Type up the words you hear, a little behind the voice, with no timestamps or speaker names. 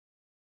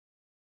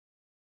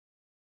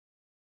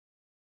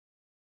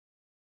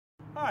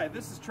Hi,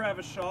 this is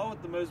Travis Shaw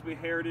with the Mosby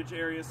Heritage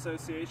Area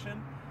Association,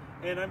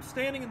 and I'm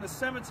standing in the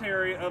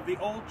cemetery of the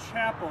Old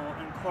Chapel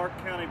in Clark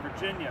County,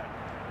 Virginia.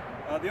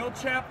 The Old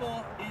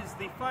Chapel is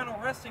the final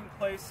resting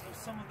place of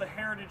some of the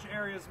Heritage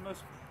Area's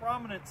most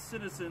prominent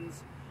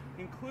citizens,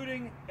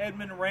 including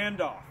Edmund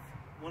Randolph,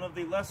 one of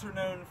the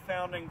lesser-known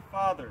founding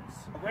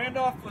fathers.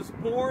 Randolph was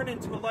born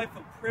into a life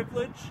of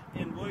privilege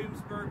in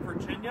Williamsburg,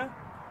 Virginia,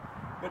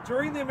 but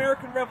during the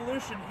American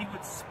Revolution he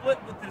would split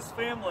with his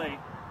family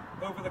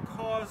over the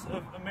cause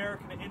of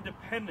American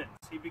independence.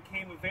 He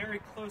became a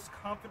very close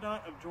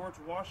confidant of George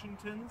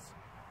Washington's,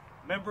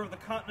 member of the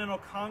Continental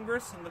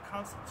Congress and the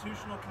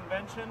Constitutional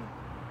Convention,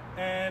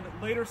 and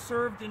later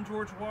served in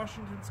George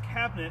Washington's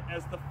cabinet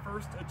as the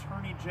first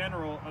Attorney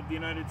General of the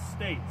United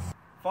States.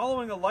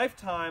 Following a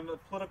lifetime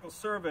of political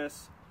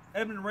service,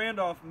 Edmund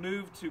Randolph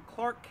moved to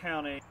Clark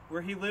County,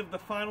 where he lived the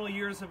final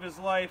years of his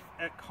life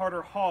at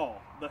Carter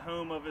Hall, the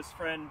home of his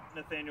friend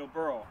Nathaniel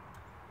Burrell.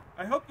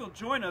 I hope you'll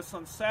join us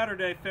on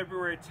Saturday,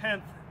 February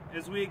 10th,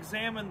 as we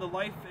examine the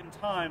life and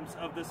times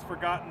of this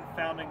forgotten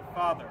founding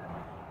father.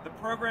 The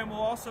program will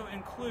also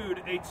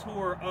include a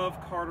tour of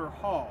Carter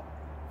Hall.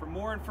 For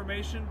more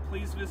information,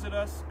 please visit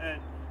us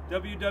at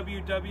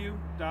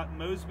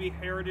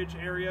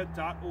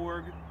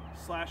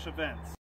www.mosbyheritagearea.org/events.